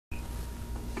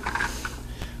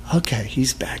Okay,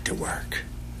 he's back to work.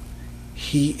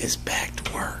 He is back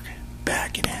to work.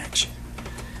 Back in action.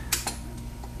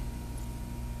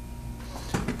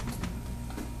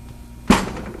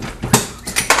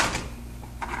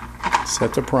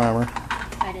 Set the primer.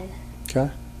 I did.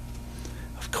 Okay.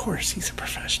 Of course, he's a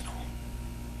professional.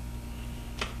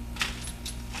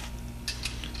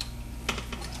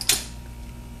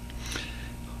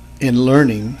 In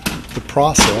learning the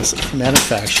process of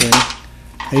manufacturing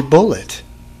a bullet.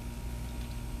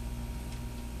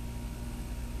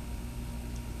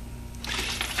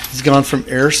 He's gone from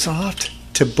airsoft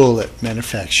to bullet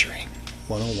manufacturing.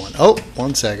 101. Oh,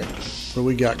 1 second. What do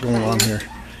we got going on here?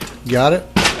 Got it?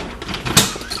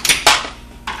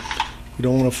 You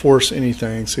don't want to force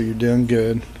anything, so you're doing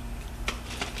good.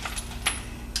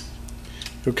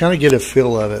 You'll kind of get a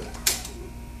feel of it.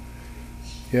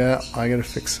 Yeah, I gotta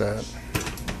fix that.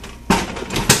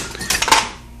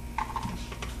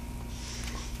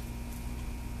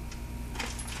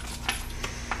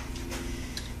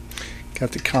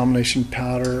 Got the combination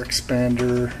powder,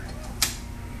 expander.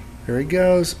 There he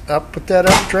goes. Up, put that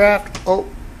up, draft. Oh.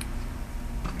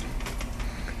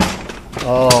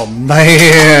 Oh,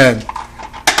 man.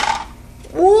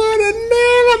 What an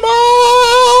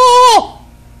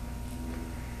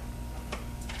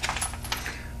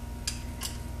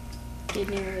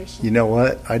animal! You know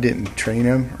what? I didn't train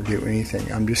him or do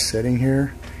anything. I'm just sitting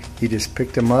here. He just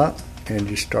picked him up and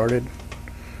just started.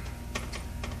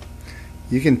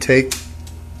 You can take,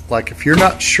 like, if you're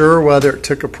not sure whether it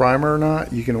took a primer or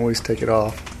not, you can always take it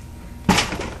off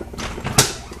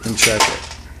and check it.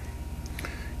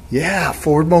 Yeah,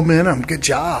 forward momentum. Good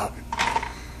job.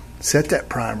 Set that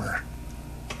primer.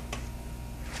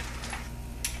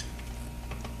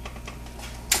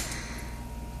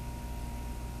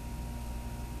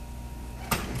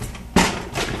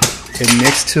 And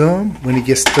next to him, when he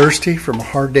gets thirsty from a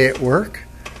hard day at work,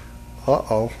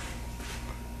 uh-oh,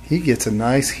 he gets a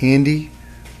nice handy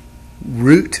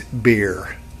root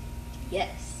beer.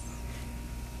 Yes.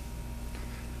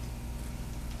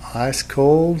 Ice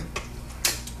cold,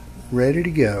 ready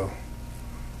to go.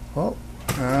 Oh,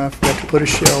 I forgot to put a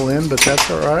shell in, but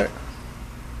that's all right.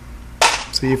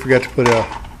 So you forgot to put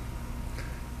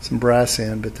some brass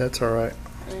in, but that's all right.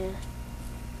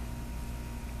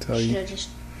 Tell you.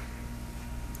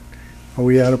 Are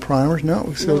we out of primers? No,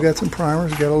 we still got some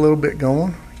primers. Got a little bit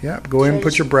going. Yeah, go ahead and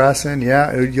put your brass in.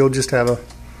 Yeah, you'll just have a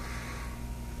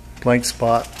blank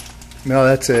spot. No,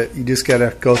 that's it. You just got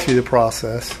to go through the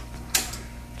process.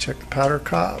 Check the powder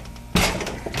cup.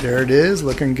 There it is,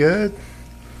 looking good.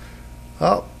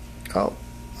 Oh,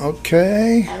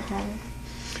 okay.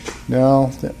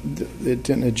 No, it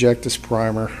didn't eject this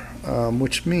primer,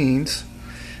 which means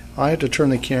I have to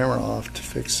turn the camera off to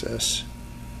fix this.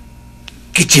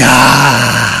 Good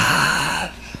job!